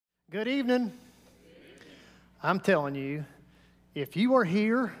Good evening. I'm telling you, if you are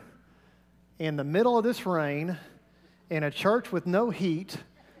here in the middle of this rain in a church with no heat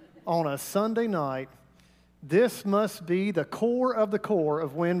on a Sunday night, this must be the core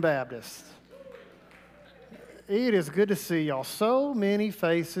of Wynn Baptist. It is good to see y'all. So many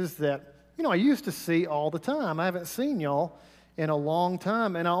faces that, I used to see all the time. I haven't seen y'all in a long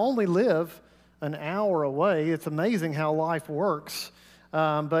time, and I only live an hour away. It's amazing how life works.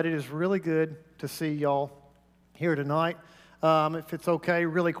 But it is really good to see y'all here tonight. If it's okay,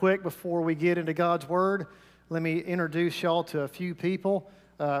 really quick, before we get into God's Word, let me introduce y'all to a few people.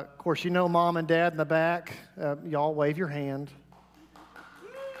 Of course, you know Mom and Dad in the back. Y'all wave your hand.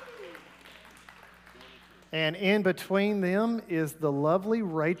 And in between them is the lovely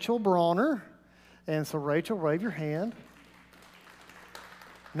Rachel Bronner. And so, Rachel, wave your hand.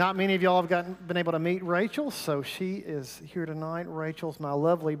 Not many of y'all have been able to meet Rachel, so she is here tonight. Rachel's my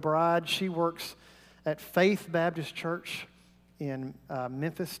lovely bride. She works at Faith Baptist Church in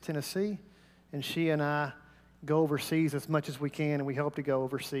Memphis, Tennessee, and she and I go overseas as much as we can, and we hope to go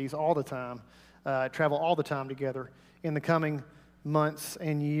overseas all the time, travel all the time together in the coming months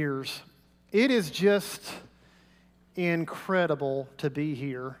and years. It is just incredible to be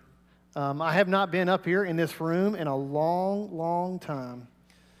here. I have not been up here in this room in a long, long time.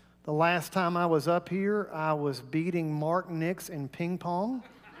 The last time I was up here, I was beating Mark Nix in ping pong.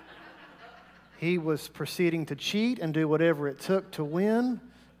 He was proceeding to cheat and do whatever it took to win,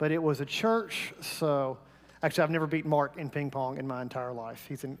 but it was a church, so actually I've never beaten Mark in ping pong in my entire life.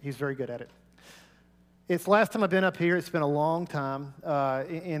 He's very good at it. It's the last time I've been up here. It's been a long time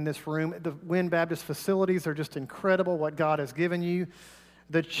in this room. The Wynn Baptist facilities are just incredible, what God has given you.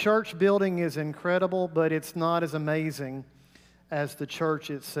 The church building is incredible, but it's not as amazing as the church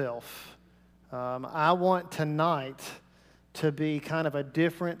itself. I want tonight to be kind of a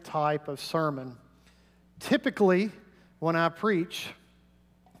different type of sermon. Typically, when I preach,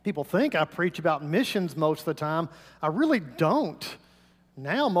 people think I preach about missions most of the time. I really don't.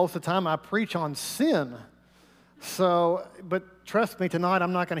 Now, most of the time, I preach on sin. But trust me, tonight,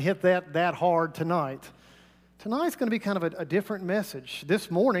 I'm not going to hit that hard tonight. Tonight's going to be kind of a different message. This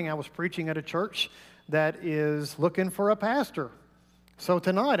morning, I was preaching at a church that is looking for a pastor. So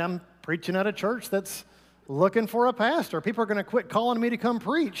tonight, I'm preaching at a church that's looking for a pastor. People are going to quit calling me to come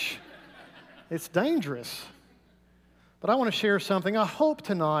preach. It's dangerous. But I want to share something. I hope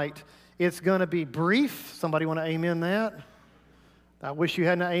tonight it's going to be brief. Somebody want to amen that? I wish you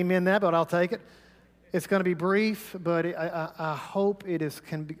hadn't amen that, but I'll take it. It's going to be brief, but I hope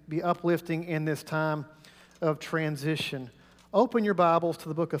can be uplifting in this time of transition. Open your Bibles to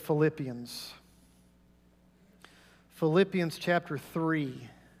the book of Philippians. Philippians chapter 3.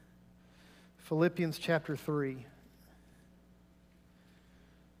 Philippians chapter 3.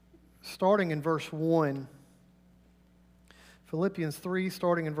 Starting in verse 1. Philippians 3,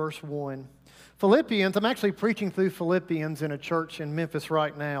 starting in verse 1. Philippians, I'm actually preaching through Philippians in a church in Memphis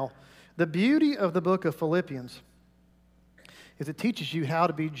right now. The beauty of the book of Philippians is it teaches you how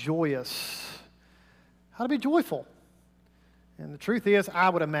to be joyous, how to be joyful. And the truth is, I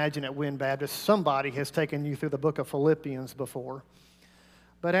would imagine at Wynn Baptist, somebody has taken you through the book of Philippians before.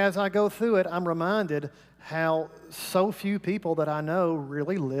 But as I go through it, I'm reminded how so few people that I know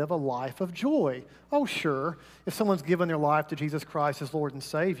really live a life of joy. Oh, sure, if someone's given their life to Jesus Christ as Lord and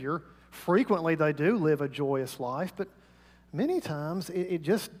Savior, frequently they do live a joyous life, but many times it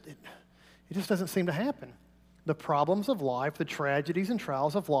just doesn't seem to happen. The problems of life, the tragedies and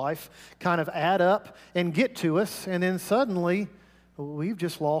trials of life kind of add up and get to us, and then suddenly we've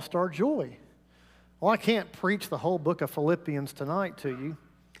just lost our joy. Well, I can't preach the whole book of Philippians tonight to you,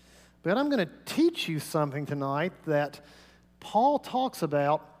 but I'm going to teach you something tonight that Paul talks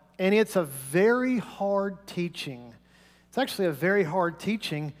about, and it's a very hard teaching. It's actually a very hard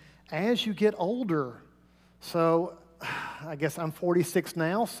teaching as you get older. So I guess I'm 46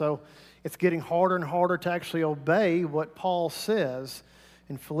 now, so it's getting harder and harder to actually obey what Paul says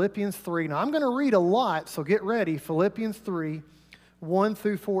in Philippians 3. Now, I'm going to read a lot, so get ready. Philippians 3, 1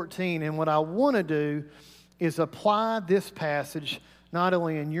 through 14. And what I want to do is apply this passage not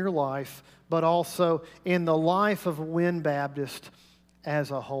only in your life, but also in the life of Wynn Baptist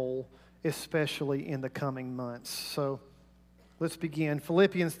as a whole, especially in the coming months. So let's begin.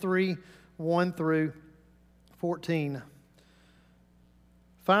 Philippians 3, 1 through 14.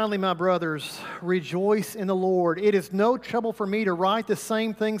 Finally, my brothers, rejoice in the Lord. It is no trouble for me to write the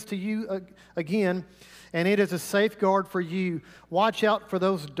same things to you again, and it is a safeguard for you. Watch out for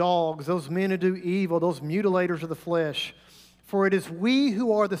those dogs, those men who do evil, those mutilators of the flesh. For it is we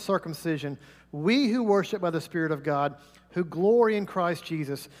who are the circumcision, we who worship by the Spirit of God, who glory in Christ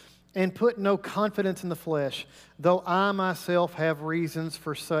Jesus, and put no confidence in the flesh, though I myself have reasons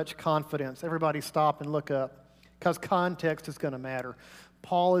for such confidence. Everybody stop and look up, because context is going to matter.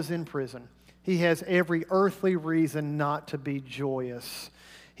 Paul is in prison. He has every earthly reason not to be joyous.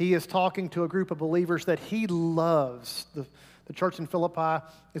 He is talking to a group of believers that he loves. The church in Philippi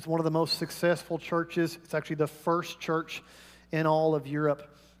is one of the most successful churches. It's actually the first church in all of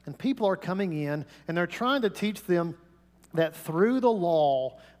Europe. And people are coming in, and they're trying to teach them that through the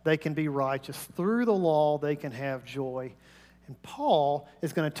law, they can be righteous. Through the law, they can have joy. And Paul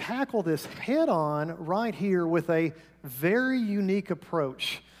is going to tackle this head on right here with a very unique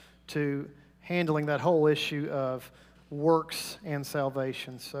approach to handling that whole issue of works and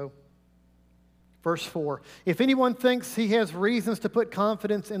salvation. So, verse 4, if anyone thinks he has reasons to put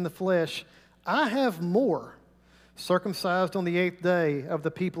confidence in the flesh, I have more. Circumcised on the 8th day of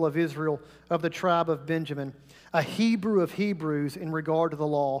the people of Israel, of the tribe of Benjamin, a Hebrew of Hebrews in regard to the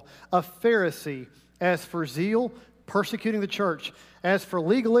law, a Pharisee, as for zeal, persecuting the church, as for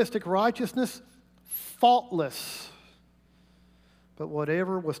legalistic righteousness, faultless. But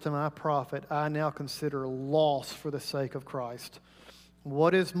whatever was to my profit, I now consider loss for the sake of Christ.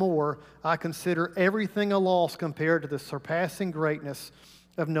 What is more, I consider everything a loss compared to the surpassing greatness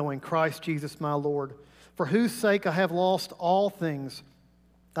of knowing Christ Jesus my Lord, for whose sake I have lost all things.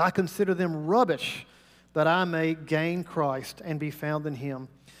 I consider them rubbish, that I may gain Christ and be found in him,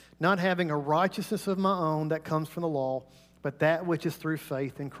 not having a righteousness of my own that comes from the law, but that which is through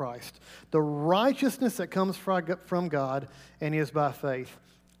faith in Christ. The righteousness that comes from God and is by faith.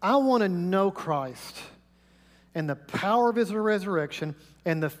 I want to know Christ and the power of his resurrection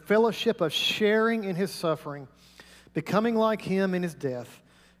and the fellowship of sharing in his suffering, becoming like him in his death,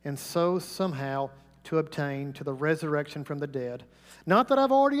 and so somehow to obtain to the resurrection from the dead. Not that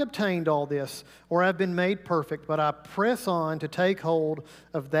I've already obtained all this, or I've been made perfect, but I press on to take hold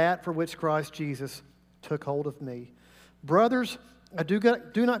of that for which Christ Jesus took hold of me. Brothers, I do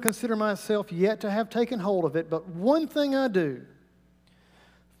not consider myself yet to have taken hold of it, but one thing I do,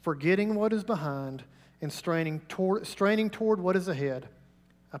 forgetting what is behind and straining toward what is ahead,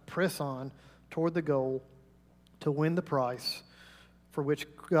 I press on toward the goal to win the prize for which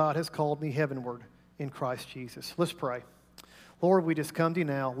God has called me heavenward in Christ Jesus. Let's pray. Lord, we just come to you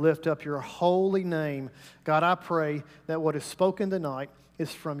now, lift up your holy name. God, I pray that what is spoken tonight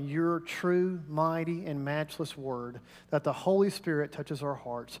is from your true, mighty, and matchless word, that the Holy Spirit touches our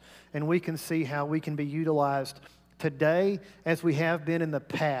hearts, and we can see how we can be utilized today as we have been in the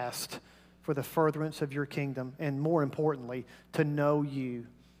past for the furtherance of your kingdom, and more importantly, to know you.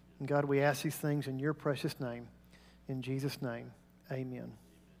 And God, we ask these things in your precious name. In Jesus' name, amen.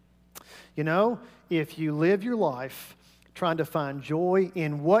 You know, if you live your life trying to find joy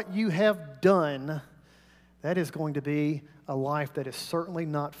in what you have done, that is going to be a life that is certainly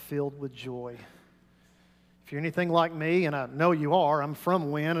not filled with joy. If you're anything like me, and I know you are, I'm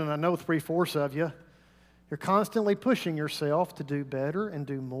from Wynn, and I know 3/4 of you, you're constantly pushing yourself to do better and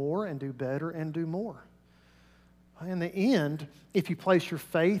do more and do better and do more. In the end, if you place your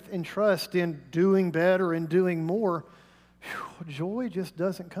faith and trust in doing better and doing more, joy just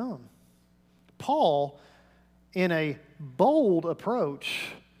doesn't come. Paul, in a bold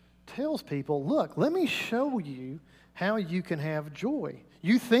approach, tells people, look, let me show you how you can have joy.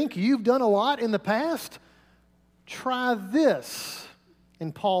 You think you've done a lot in the past? Try this.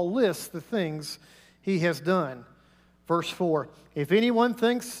 And Paul lists the things he has done. Verse 4, if anyone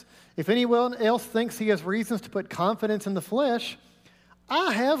else thinks he has reasons to put confidence in the flesh,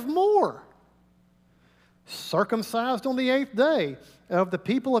 I have more. Circumcised on the 8th day of the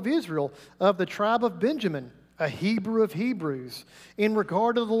people of Israel, of the tribe of Benjamin, a Hebrew of Hebrews, in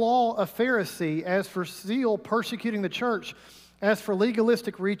regard to the law, a Pharisee, as for zeal, persecuting the church, as for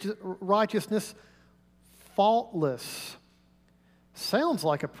legalistic righteousness, faultless. Sounds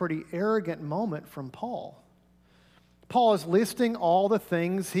like a pretty arrogant moment from Paul. Paul is listing all the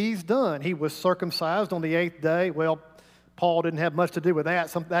things he's done. He was circumcised on the 8th day. Well, Paul didn't have much to do with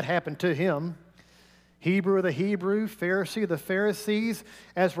that. That happened to him. Hebrew of the Hebrew, Pharisee of the Pharisees,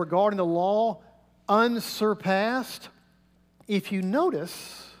 as regarding the law, unsurpassed. If you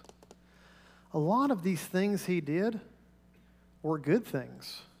notice, a lot of these things he did were good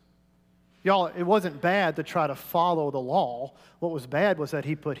things. Y'all, it wasn't bad to try to follow the law. What was bad was that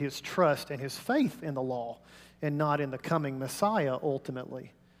he put his trust and his faith in the law and not in the coming Messiah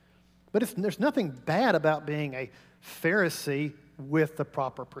ultimately. But there's nothing bad about being a Pharisee with the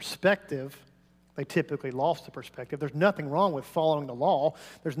proper perspective. They typically lost the perspective. There's nothing wrong with following the law.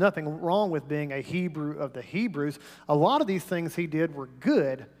 There's nothing wrong with being a Hebrew of the Hebrews. A lot of these things he did were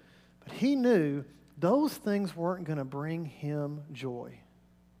good, but he knew those things weren't going to bring him joy.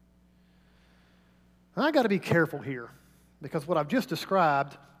 And I got to be careful here because what I've just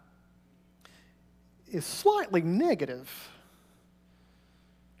described is slightly negative.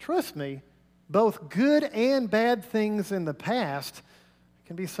 Trust me, both good and bad things in the past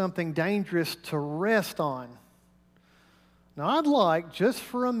can be something dangerous to rest on. Now, I'd like just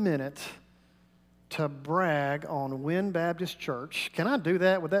for a minute to brag on Wynn Baptist Church. Can I do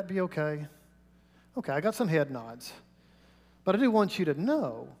that? Would that be okay? Okay, I got some head nods. But I do want you to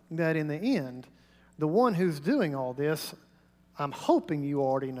know that in the end, the one who's doing all this, I'm hoping you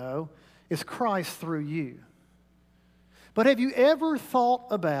already know, is Christ through you. But have you ever thought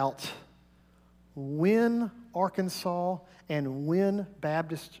about Wynn, Arkansas, and Wynn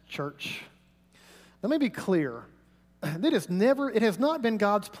Baptist Church? Let me be clear. It has not been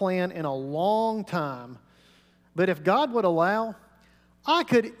God's plan in a long time. But if God would allow, I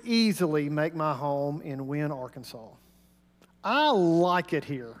could easily make my home in Wynn, Arkansas. I like it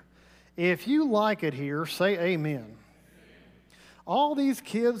here. If you like it here, say amen. All these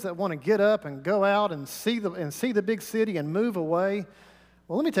kids that want to get up and go out and see the big city and move away.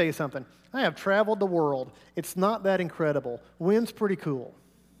 Well, let me tell you something. I have traveled the world. It's not that incredible. Wynn's pretty cool.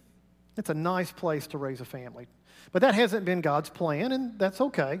 It's a nice place to raise a family. But that hasn't been God's plan, and that's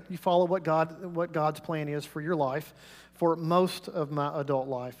okay. You follow what God's plan is for your life for most of my adult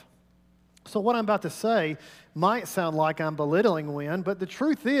life. So what I'm about to say might sound like I'm belittling Wynn, but the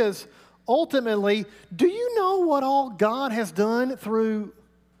truth is, ultimately, do you know what all God has done through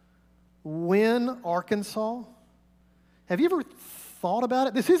Wynn, Arkansas? Have you ever thought about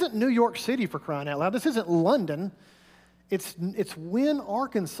it? This isn't New York City, for crying out loud. This isn't London. It's Wynn,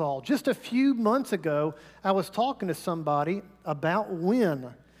 Arkansas. Just a few months ago, I was talking to somebody about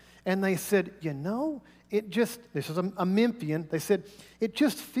Wynn, and they said, this is a Memphian, they said, it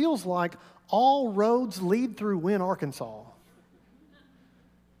just feels like all roads lead through Wynn, Arkansas.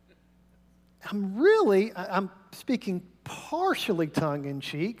 I'm speaking partially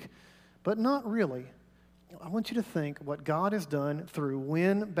tongue-in-cheek, but not really. I want you to think what God has done through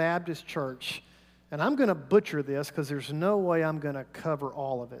Wynn Baptist Church. And I'm going to butcher this because there's no way I'm going to cover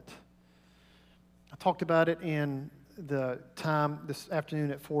all of it. I talked about it in the time this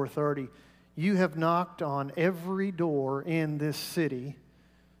afternoon at 4:30. You have knocked on every door in this city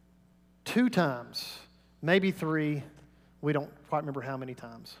 2 times, maybe 3. We don't quite remember how many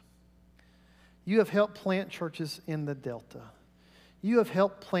times. You have helped plant churches in the Delta. You have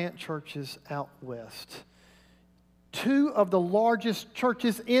helped plant churches out west. 2 of the largest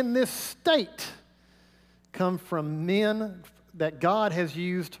churches in this state come from men that God has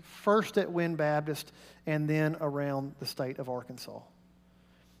used first at Wynn Baptist and then around the state of Arkansas.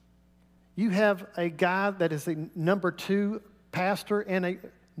 You have a guy that is the number 2 pastor in a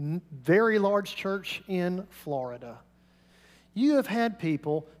very large church in Florida. You have had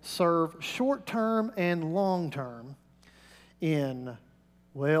people serve short-term and long-term in,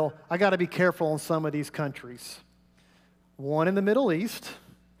 well, I got to be careful in some of these countries. One in the Middle East,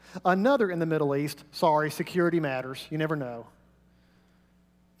 another in the Middle East, sorry, security matters, you never know.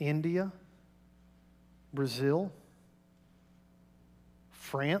 India, Brazil,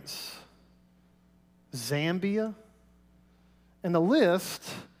 France, Zambia, and the list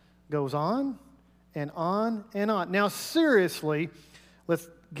goes on and on and on. Now, seriously, let's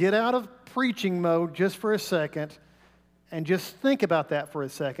get out of preaching mode just for a second and just think about that for a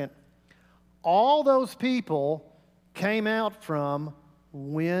second. All those people came out from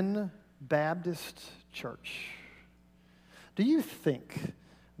Wynn Baptist Church. Do you think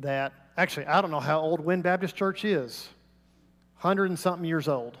that, actually, I don't know how old Wynn Baptist Church is, 100 and something years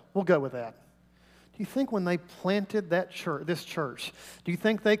old. We'll go with that. Do you think when they planted this church, do you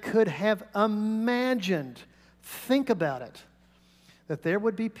think they could have imagined, think about it, that there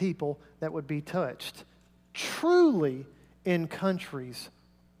would be people that would be touched truly in countries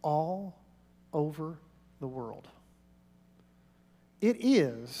all over the world? It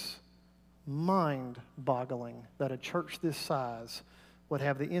is mind-boggling that a church this size would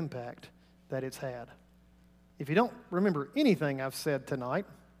have the impact that it's had. If you don't remember anything I've said tonight,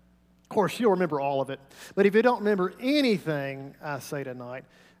 of course you'll remember all of it, but if you don't remember anything I say tonight,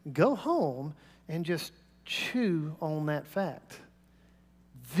 go home and just chew on that fact.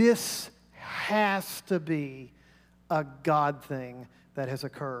 This has to be a God thing that has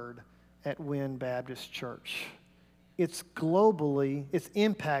occurred at Wynn Baptist Church. It's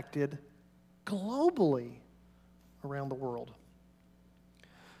impacted globally around the world.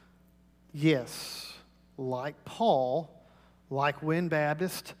 Yes, like Paul, like Wynn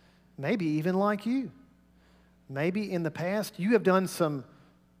Baptist, maybe even like you. Maybe in the past you have done some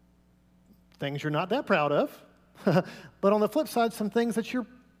things you're not that proud of, but on the flip side, some things that you're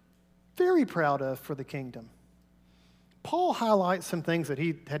very proud of for the kingdom. Paul highlights some things that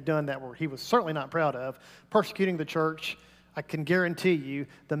he had done that he was certainly not proud of. Persecuting the church. I can guarantee you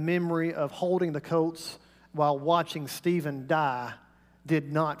the memory of holding the coats while watching Stephen die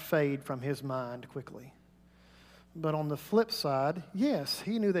did not fade from his mind quickly. But on the flip side, yes,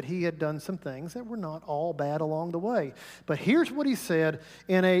 he knew that he had done some things that were not all bad along the way. But here's what he said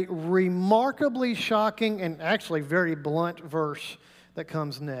in a remarkably shocking and actually very blunt verse that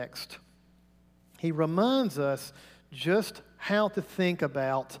comes next. He reminds us just how to think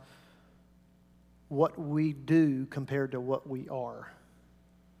about what we do compared to what we are.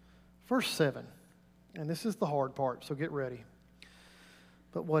 Verse 7, and this is the hard part, so get ready.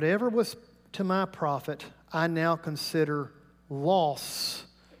 But whatever was to my profit, I now consider loss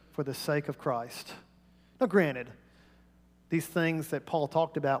for the sake of Christ. Now, granted, these things that Paul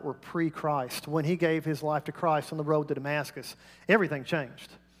talked about were pre-Christ. When he gave his life to Christ on the road to Damascus, everything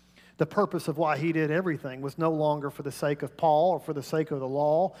changed. The purpose of why he did everything was no longer for the sake of Paul or for the sake of the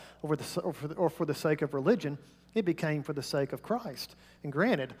law or for the sake of religion. It became for the sake of Christ. And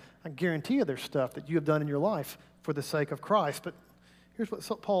granted, I guarantee you there's stuff that you have done in your life for the sake of Christ. But here's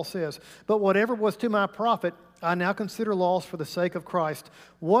what Paul says. But whatever was to my profit, I now consider loss for the sake of Christ.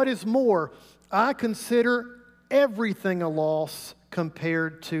 What is more, I consider everything a loss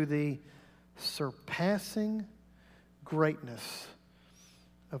compared to the surpassing greatness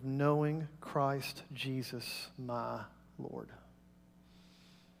of knowing Christ Jesus my Lord,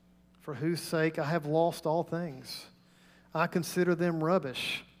 for whose sake I have lost all things. I consider them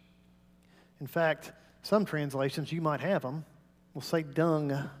rubbish. In fact, some translations, you might have them, will say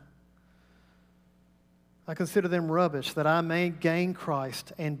dung. I consider them rubbish, that I may gain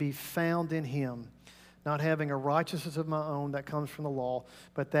Christ and be found in him, not having a righteousness of my own that comes from the law,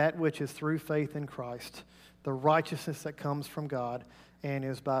 but that which is through faith in Christ, the righteousness that comes from God and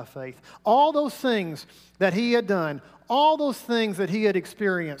is by faith. All those things that he had done, all those things that he had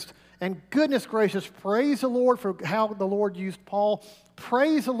experienced, and goodness gracious, praise the Lord for how the Lord used Paul.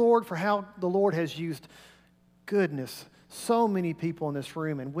 Praise the Lord for how the Lord has used goodness. So many people in this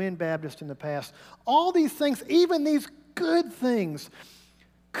room and Wynn Baptist in the past. All these things, even these good things,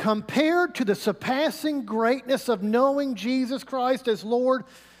 compared to the surpassing greatness of knowing Jesus Christ as Lord,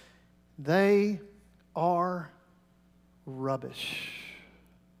 they are rubbish.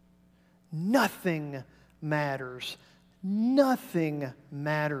 Nothing matters. Nothing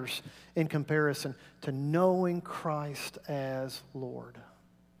matters in comparison to knowing Christ as Lord.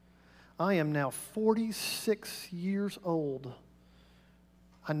 I am now 46 years old.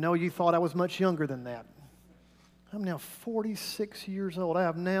 I know you thought I was much younger than that. I'm now 46 years old. I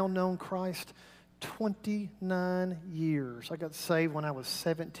have now known Christ 29 years. I got saved when I was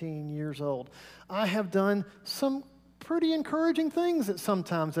 17 years old. I have done some pretty encouraging things at some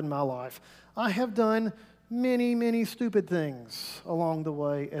times in my life. I have done many, many stupid things along the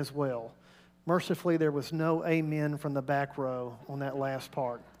way as well. Mercifully, there was no amen from the back row on that last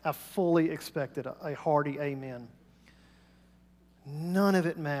part. I fully expected a hearty amen. None of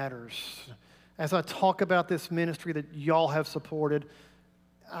it matters. As I talk about this ministry that y'all have supported,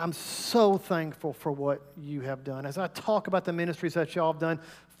 I'm so thankful for what you have done. As I talk about the ministries that y'all have done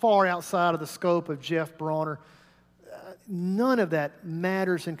far outside of the scope of Jeff Bronner, none of that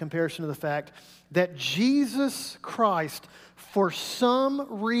matters in comparison to the fact that Jesus Christ, for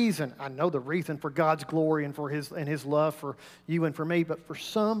some reason, I know the reason for God's glory and for his love for you and for me, but for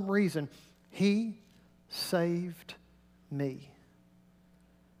some reason, he saved me.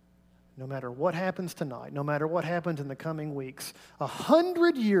 No matter what happens tonight, no matter what happens in the coming weeks,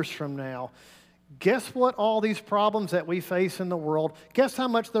 100 years from now, guess what all these problems that we face in the world, guess how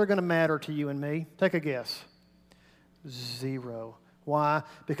much they're going to matter to you and me? Take a guess. 0. Why?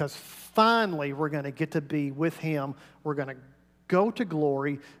 Because finally we're going to get to be with him. We're going to go to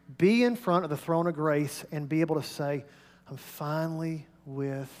glory, be in front of the throne of grace, and be able to say, I'm finally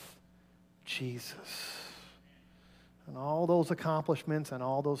with Jesus. And all those accomplishments and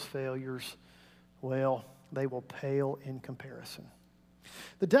all those failures, well, they will pale in comparison.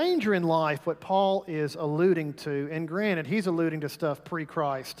 The danger in life, what Paul is alluding to, and granted, he's alluding to stuff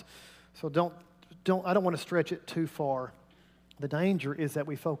pre-Christ, so I don't want to stretch it too far. The danger is that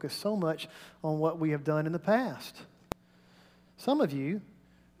we focus so much on what we have done in the past. Some of you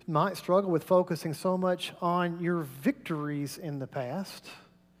might struggle with focusing so much on your victories in the past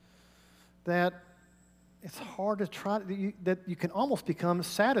that it's hard to that you can almost become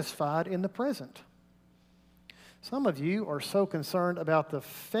satisfied in the present. Some of you are so concerned about the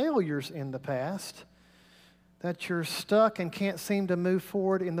failures in the past that you're stuck and can't seem to move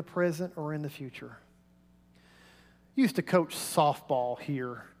forward in the present or in the future. I used to coach softball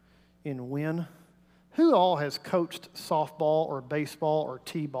here in win? Who all has coached softball or baseball or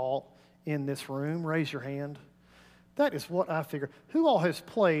t-ball in this room? Raise your hand. That is what I figure. Who all has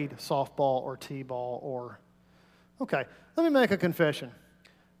played softball or t-ball or... Okay, let me make a confession.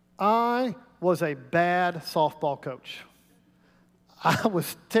 I was a bad softball coach. I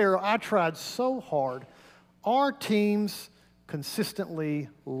was terrible. I tried so hard. Our teams consistently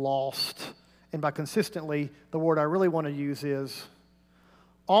lost. And by consistently, the word I really want to use is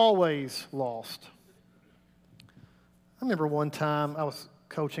always lost. I remember one time I was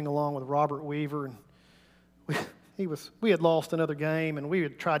coaching along with Robert Weaver, and we had lost another game, and we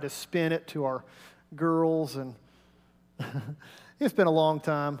had tried to spin it to our girls, and it's been a long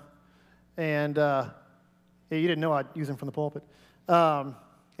time. And yeah, you didn't know I'd use him from the pulpit. And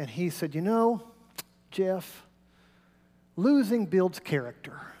he said, you know, Jeff, losing builds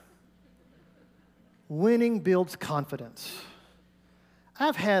character. Winning builds confidence.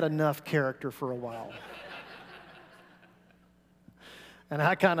 I've had enough character for a while. And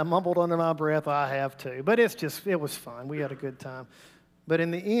I kind of mumbled under my breath, I have too. But it was fun. We had a good time. But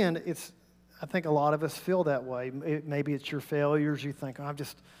in the end, I think a lot of us feel that way. Maybe it's your failures. You think,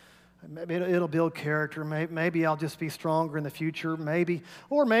 maybe it'll build character. Maybe I'll just be stronger in the future.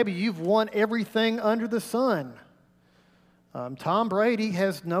 Or maybe you've won everything under the sun. Tom Brady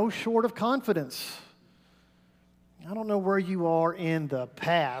has no short of confidence. I don't know where you are in the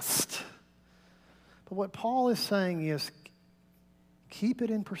past. But what Paul is saying is, keep it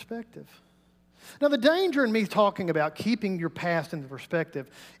in perspective. Now, the danger in me talking about keeping your past in perspective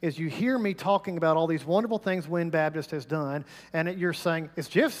is you hear me talking about all these wonderful things Wynn Baptist has done, and you're saying, is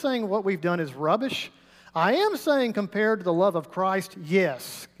Jeff saying what we've done is rubbish? I am saying compared to the love of Christ,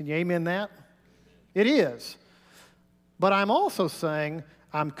 yes. Can you amen that? It is. But I'm also saying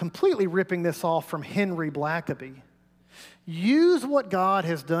I'm completely ripping this off from Henry Blackaby. Use what God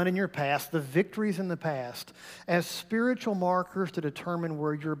has done in your past, the victories in the past, as spiritual markers to determine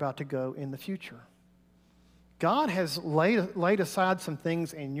where you're about to go in the future. God has laid aside some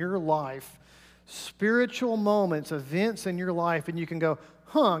things in your life, spiritual moments, events in your life, and you can go,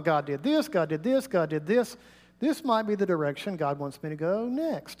 God did this, God did this, God did this. This might be the direction God wants me to go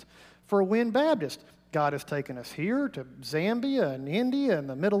next. For Wynn Baptist, God has taken us here to Zambia and India and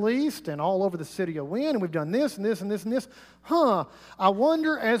the Middle East and all over the city of Wynn, and we've done this and this and this and this. I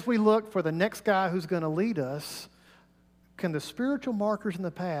wonder as we look for the next guy who's going to lead us, can the spiritual markers in the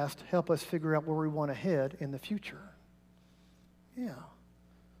past help us figure out where we want to head in the future? Yeah.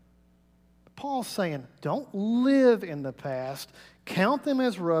 Paul's saying, don't live in the past. Count them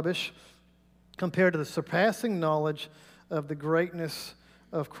as rubbish compared to the surpassing knowledge of the greatness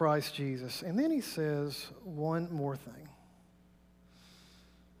of Christ Jesus. And then he says one more thing.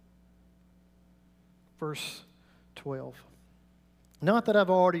 Verse 12. Not that I've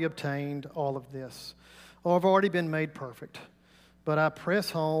already obtained all of this, or I've already been made perfect, but I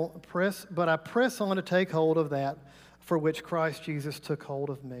press on to take hold of that for which Christ Jesus took hold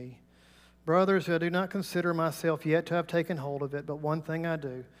of me. Brothers, I do not consider myself yet to have taken hold of it, but one thing I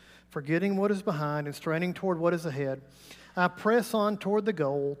do, forgetting what is behind and straining toward what is ahead, I press on toward the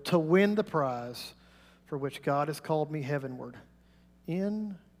goal to win the prize for which God has called me heavenward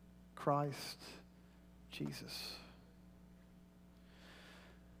in Christ Jesus.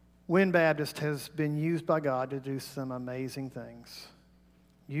 Wynn Baptist has been used by God to do some amazing things.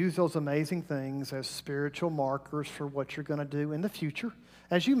 Use those amazing things as spiritual markers for what you're going to do in the future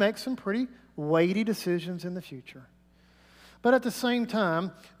as you make some pretty weighty decisions in the future. But at the same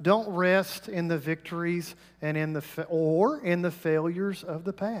time, don't rest in the victories and in the failures of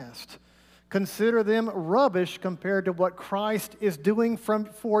the past. Consider them rubbish compared to what Christ is doing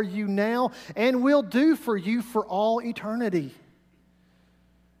for you now and will do for you for all eternity.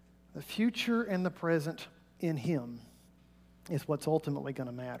 The future and the present in Him is what's ultimately going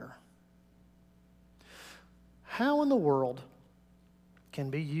to matter. How in the world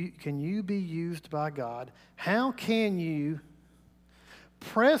can you be used by God? How can you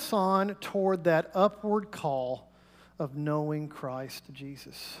press on toward that upward call of knowing Christ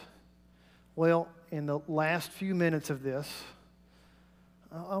Jesus? Well, in the last few minutes of this,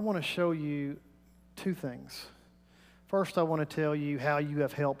 I want to show you two things. First, I want to tell you how you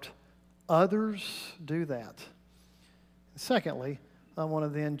have helped others do that. Secondly, I want to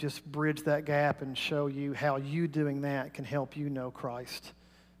then just bridge that gap and show you how you doing that can help you know Christ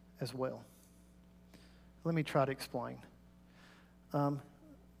as well. Let me try to explain.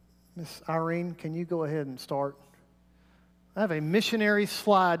 Miss Irene, can you go ahead and start? I have a missionary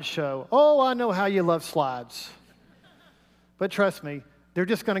slideshow. Oh, I know how you love slides. But trust me, they're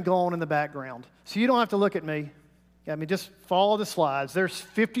just going to go on in the background. So you don't have to look at me. I mean, just follow the slides. There's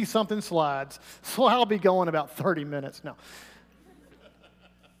 50-something slides, so I'll be going about 30 minutes. No.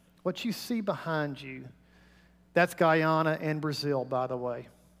 What you see behind you, that's Guyana and Brazil, by the way.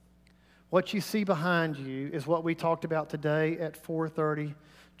 What you see behind you is what we talked about today at 4:30,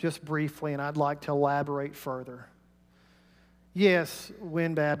 just briefly, and I'd like to elaborate further. Yes,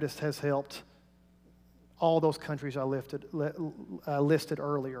 Wynn Baptist has helped all those countries I listed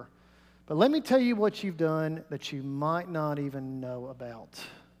earlier. But let me tell you what you've done that you might not even know about.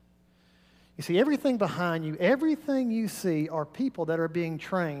 You see, everything behind you, everything you see are people that are being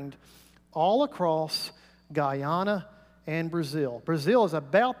trained all across Guyana and Brazil. Brazil is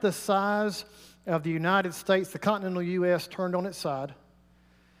about the size of the United States, the continental U.S. turned on its side.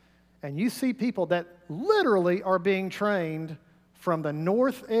 And you see people that literally are being trained from the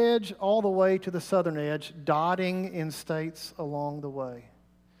north edge all the way to the southern edge, dotting in states along the way.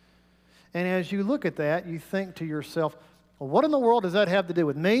 And as you look at that, you think to yourself, well, what in the world does that have to do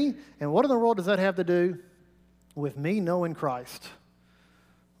with me? And what in the world does that have to do with me knowing Christ?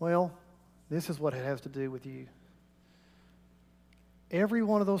 Well, this is what it has to do with you. Every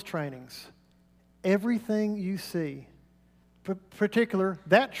one of those trainings, everything you see, particular,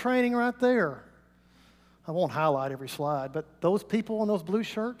 that training right there, I won't highlight every slide, but those people in those blue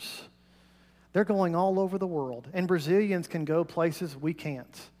shirts, they're going all over the world. And Brazilians can go places we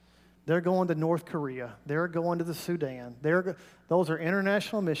can't. They're going to North Korea. They're going to the Sudan. Those are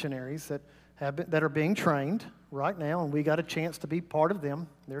international missionaries that are being trained right now, and we got a chance to be part of them.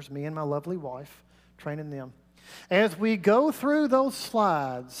 There's me and my lovely wife training them. As we go through those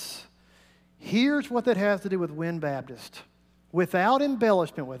slides, here's what that has to do with Wynn Baptist. Without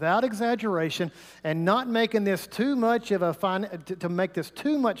embellishment, without exaggeration, and not making this too much of to make this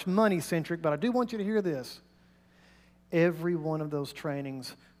too much money-centric, but I do want you to hear this. Every one of those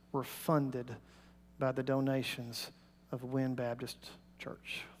trainings were funded by the donations of Wynn Baptist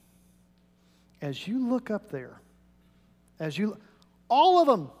Church. As you look up there, all of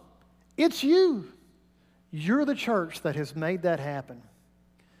them, it's you. You're the church that has made that happen.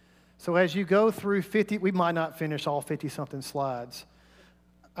 So as you go through 50, we might not finish all 50-something slides.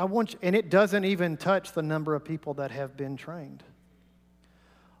 And it doesn't even touch the number of people that have been trained.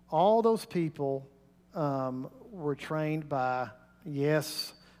 All those people were trained by,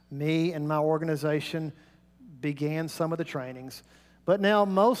 yes, me and my organization began some of the trainings, but now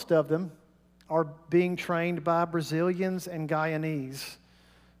most of them are being trained by Brazilians and Guyanese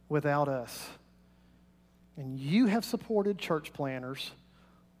without us. And you have supported church planners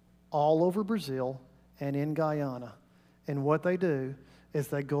all over Brazil and in Guyana. And what they do is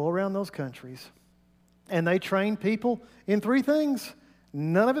they go around those countries and they train people in three things.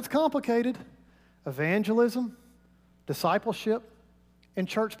 None of it's complicated: evangelism, discipleship, and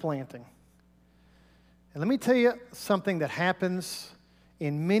church planting. And let me tell you something that happens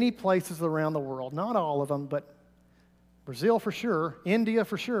in many places around the world. Not all of them, but Brazil for sure, India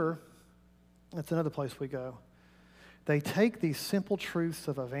for sure. That's another place we go. They take these simple truths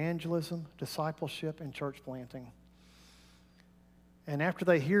of evangelism, discipleship, and church planting. And after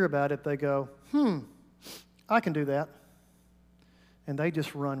they hear about it, they go, I can do that. And they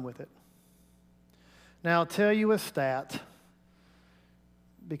just run with it. Now, I'll tell you a stat,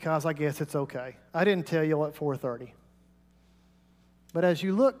 because I guess it's okay. I didn't tell you at 4:30. But as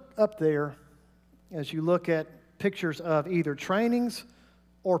you look up there, as you look at pictures of either trainings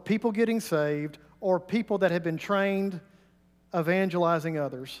or people getting saved or people that have been trained evangelizing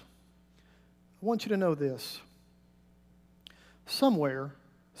others, I want you to know this. Somewhere,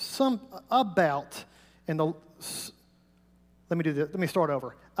 let me start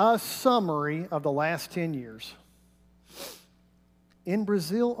over. A summary of the last 10 years. In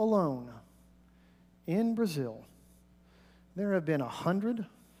Brazil alone, there have been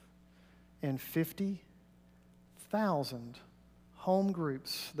 150,000 home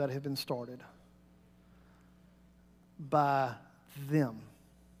groups that have been started by them,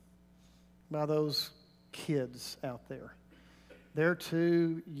 by those kids out there. They're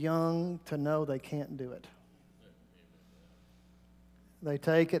too young to know they can't do it. They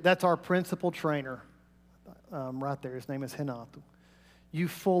take it. That's our principal trainer right there. His name is Renato. You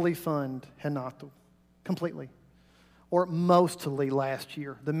fully fund Renato completely, or mostly last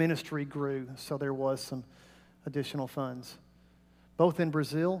year. The ministry grew, so there was some additional funds, both in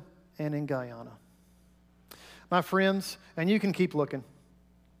Brazil and in Guyana. My friends, and you can keep looking.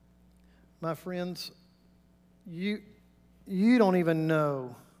 My friends, you don't even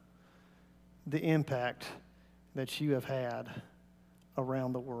know the impact that you have had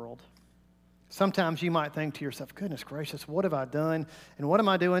around the world. Sometimes you might think to yourself, goodness gracious, what have I done? And what am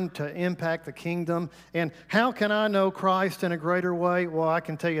I doing to impact the kingdom? And how can I know Christ in a greater way? Well, I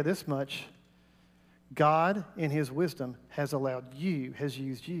can tell you this much. God, in his wisdom, has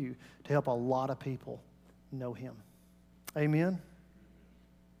used you to help a lot of people know him. Amen?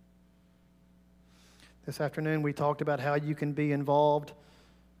 This afternoon, we talked about how you can be involved.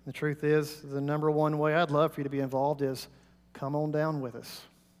 The truth is, the number one way I'd love for you to be involved is come on down with us.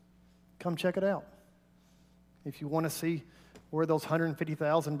 Come check it out. If you want to see where those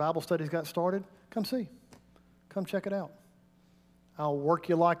 150,000 Bible studies got started, come see. Come check it out. I'll work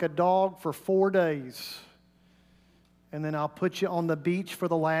you like a dog for 4 days, and then I'll put you on the beach for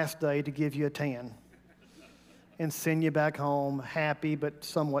the last day to give you a tan and send you back home happy but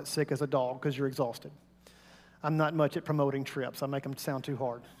somewhat sick as a dog because you're exhausted. I'm not much at promoting trips. I make them sound too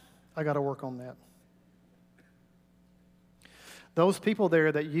hard. I got to work on that. Those people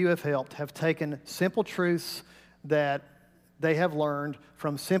there that you have helped have taken simple truths that they have learned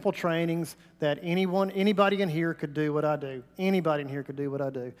from simple trainings that anybody in here could do what I do. Anybody in here could do what I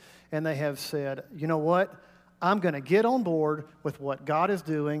do. And they have said, you know what? I'm going to get on board with what God is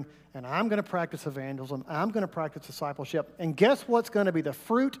doing, and I'm going to practice evangelism. I'm going to practice discipleship. And guess what's going to be the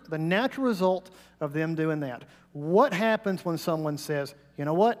fruit, the natural result of them doing that? What happens when someone says, you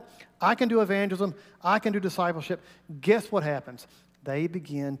know what? I can do evangelism. I can do discipleship. Guess what happens? They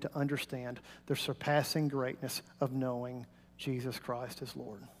begin to understand the surpassing greatness of knowing Jesus Christ as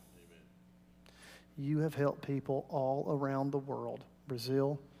Lord. Amen. You have helped people all around the world,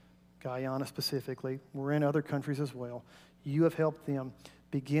 Brazil, Guyana specifically. We're in other countries as well. You have helped them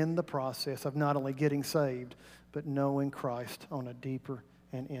begin the process of not only getting saved, but knowing Christ on a deeper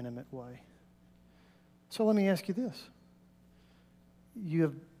and intimate way. So let me ask you this. You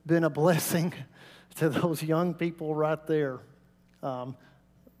have been a blessing to those young people right there.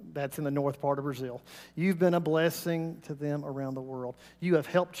 That's in the north part of Brazil. You've been a blessing to them around the world. You have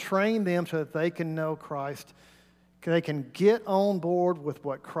helped train them so that they can know Christ. They can get on board with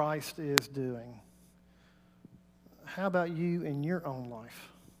what Christ is doing. How about you in your own life?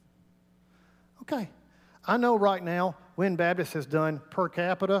 Okay, I know right now Wynn Baptist has done per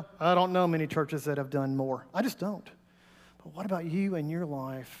capita. I don't know many churches that have done more. I just don't. But what about you in your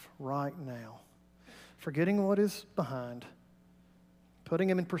life right now? Forgetting what is behind, putting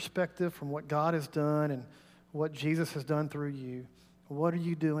him in perspective from what God has done and what Jesus has done through you. What are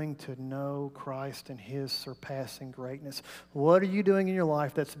you doing to know Christ and his surpassing greatness? What are you doing in your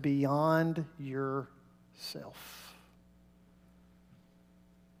life that's beyond yourself?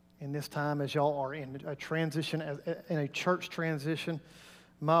 In this time, as y'all are in a transition, in a church transition,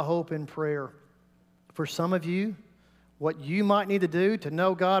 my hope and prayer for some of you, what you might need to do to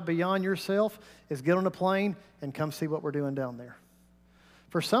know God beyond yourself is get on a plane and come see what we're doing down there.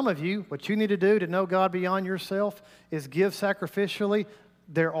 For some of you, what you need to do to know God beyond yourself is give sacrificially.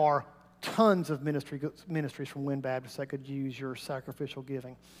 There are tons of ministries from Wynn Baptist that could use your sacrificial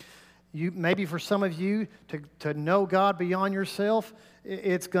giving. Maybe for some of you, to know God beyond yourself,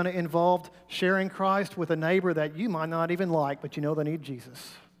 it's going to involve sharing Christ with a neighbor that you might not even like, but you know they need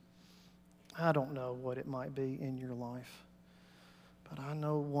Jesus. I don't know what it might be in your life, but I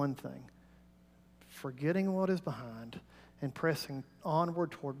know one thing. Forgetting what is behind and pressing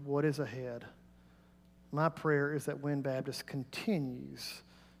onward toward what is ahead, my prayer is that Wynn Baptist continues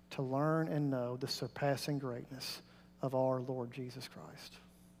to learn and know the surpassing greatness of our Lord Jesus Christ.